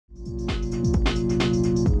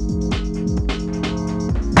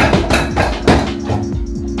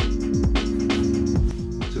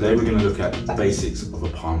look at the basics of a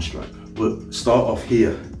palm strike. We'll start off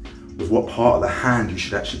here with what part of the hand you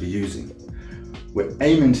should actually be using. We're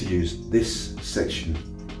aiming to use this section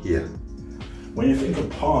here. When you think of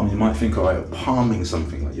palm, you might think, all right, palming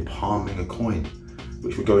something, like you're palming a coin,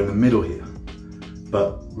 which would go in the middle here.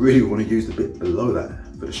 But really we want to use the bit below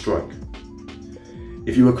that for the strike.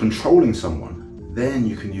 If you were controlling someone, then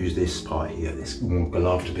you can use this part here, this more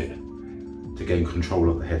gloved bit, to gain control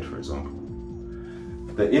of the head, for example.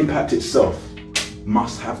 The impact itself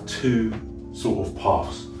must have two sort of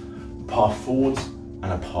paths, a path forwards and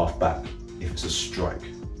a path back if it's a strike.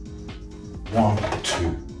 1,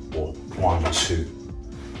 2, or 1, 2,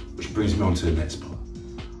 which brings me on to the next part.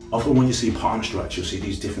 Often when you see palm strikes, you'll see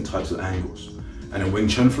these different types of angles. And in Wing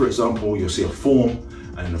Chun, for example, you'll see a form,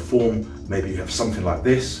 and in a form, maybe you have something like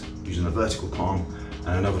this, using a vertical palm,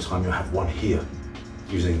 and another time you'll have one here,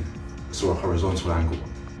 using a sort of horizontal angle.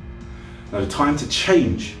 Now the time to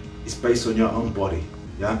change is based on your own body,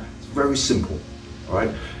 yeah? It's very simple, all right?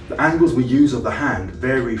 The angles we use of the hand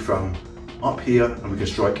vary from up here, and we can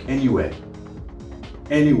strike anywhere.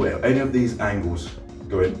 Anywhere, any of these angles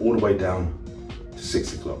going all the way down to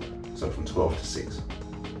 6 o'clock, so from 12 to 6.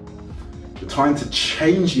 The time to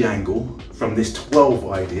change the angle from this 12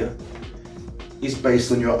 idea is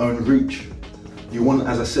based on your own reach. You want,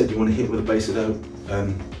 as I said, you want to hit with the base of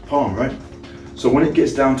the palm, right? So when it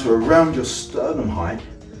gets down to around your sternum height,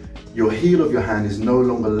 your heel of your hand is no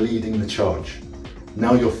longer leading the charge.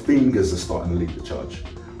 Now your fingers are starting to lead the charge,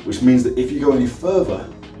 which means that if you go any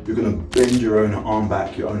further, you're going to bend your own arm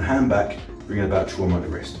back, your own hand back, bringing about trauma at the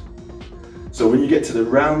wrist. So when you get to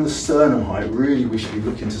around the sternum height, really we should be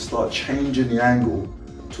looking to start changing the angle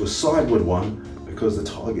to a sideward one, because the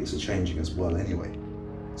targets are changing as well anyway.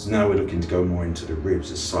 So now we're looking to go more into the ribs,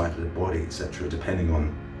 the side of the body, etc., depending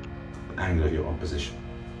on the angle of your opposition.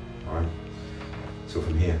 All right. So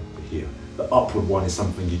from here to here, the upward one is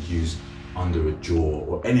something you'd use under a jaw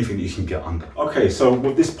or anything that you can get under. Okay, so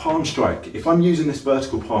with this palm strike, if I'm using this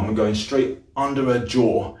vertical palm and going straight under a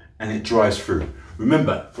jaw and it drives through.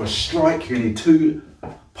 Remember, for a strike, you need two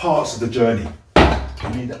parts of the journey. You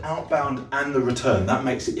need the outbound and the return. That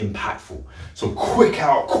makes it impactful. So quick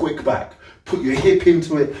out, quick back. Put your hip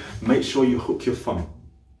into it. Make sure you hook your thumb,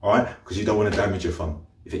 all right? Because you don't want to damage your thumb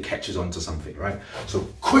if it catches onto something, right? So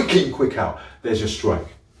quick in, quick out. There's your strike.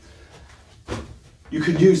 You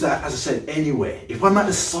can use that, as I said, anywhere. If I'm at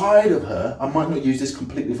the side of her, I might not use this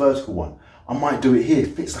completely vertical one. I might do it here.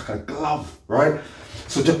 It fits like a glove, right?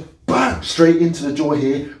 So just bang, straight into the jaw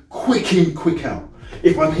here. Quick in, quick out.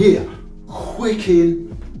 If I'm here, quick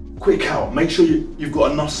in, quick out. Make sure you've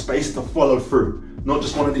got enough space to follow through. Not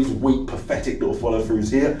just one of these weak, pathetic little follow throughs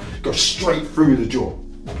here. Go straight through the jaw,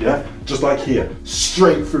 yeah? Just like here,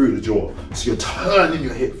 straight through the jaw. So you're turning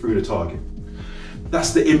your hip through the target.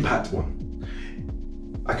 That's the impact one.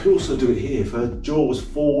 I could also do it here. If her jaw was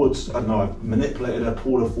forwards, I don't know, I've manipulated her,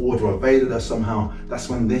 pulled her forward, or evaded her somehow, that's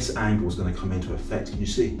when this angle is going to come into effect. Can you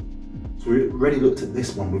see? So we already looked at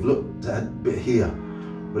this one. We've looked at a bit here.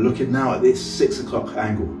 We're looking now at this 6 o'clock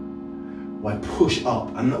angle. Where I push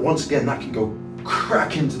up, and once again, that can go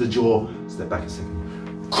crack into the jaw. Step back a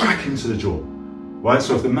second. Crack into the jaw. Right?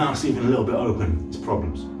 So if the mouth's even a little bit open, it's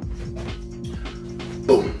problems.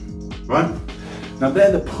 Boom. Right? Now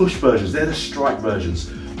they're the push versions, they're the strike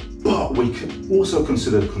versions, but we can also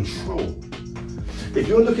consider control. If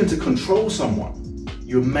you're looking to control someone,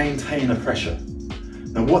 you maintain the pressure.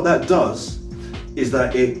 Now what that does is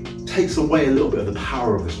that it takes away a little bit of the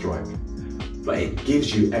power of the strike, but it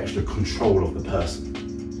gives you extra control of the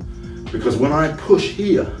person. Because when I push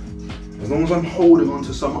here, as long as I'm holding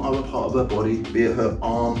onto some other part of her body, be it her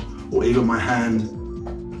arm or even my hand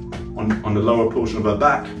on the lower portion of her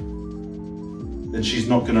back, then she's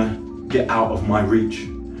not gonna get out of my reach.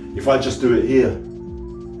 If I just do it here,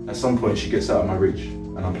 at some point she gets out of my reach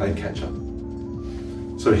and I'm playing catch up.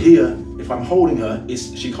 So here, if I'm holding her,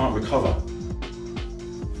 she can't recover.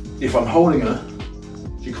 If I'm holding her,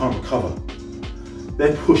 she can't recover.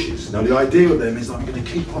 They're pushes. Now the idea of them is I'm gonna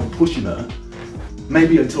keep on pushing her,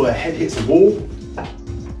 maybe until her head hits a wall,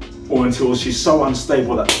 or until she's so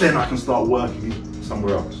unstable that then I can start working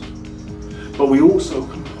somewhere else. But we also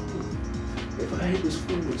can, if her head was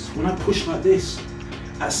forwards, when I push like this,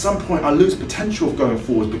 at some point I lose potential of going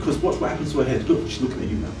forwards, because watch what happens to her head. Look, she's looking at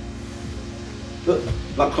you now. Look,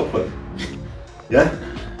 like clockwork. Yeah?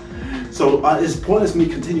 So it's pointless me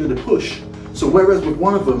continuing to push. So whereas with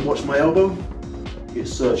one of them, watch my elbow, it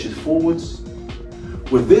searches forwards.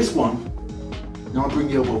 With this one, now I bring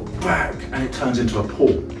the elbow back and it turns into a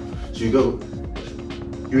pull. So you go,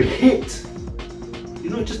 you hit, you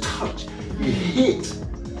don't just touch, you hit,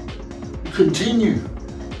 you continue,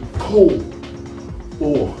 call,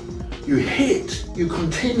 or you hit, you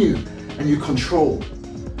continue, and you control.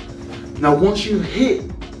 Now once you hit,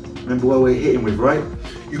 remember where we're hitting with, right?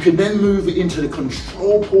 You can then move it into the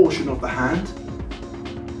control portion of the hand,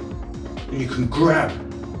 and you can grab,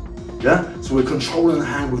 yeah? So we're controlling the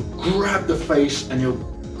hand, we grab the face, and you're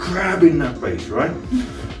grabbing that face, right?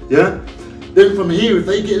 Yeah? Then from here, if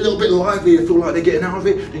they get a little bit lively, they feel like they're getting out of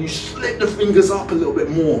it, then you slip the fingers up a little bit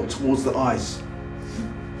more towards the eyes.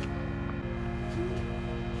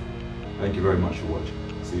 Thank you very much for watching.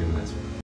 See you in the next one.